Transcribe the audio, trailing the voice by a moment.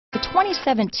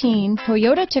2017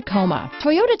 Toyota Tacoma.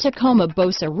 Toyota Tacoma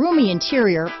boasts a roomy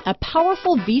interior, a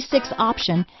powerful V6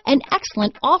 option, and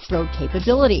excellent off-road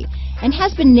capability, and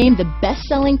has been named the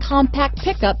best-selling compact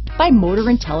pickup by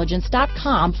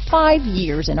MotorIntelligence.com 5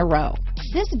 years in a row.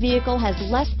 This vehicle has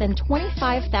less than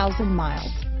 25,000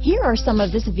 miles. Here are some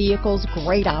of this vehicle's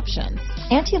great options: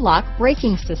 anti-lock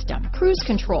braking system, cruise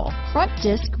control, front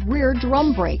disc rear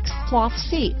drum brakes, cloth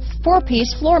seats,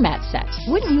 4-piece floor mat set.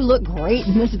 Wouldn't you look great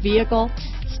in this vehicle?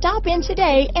 Stop in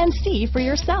today and see for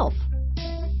yourself.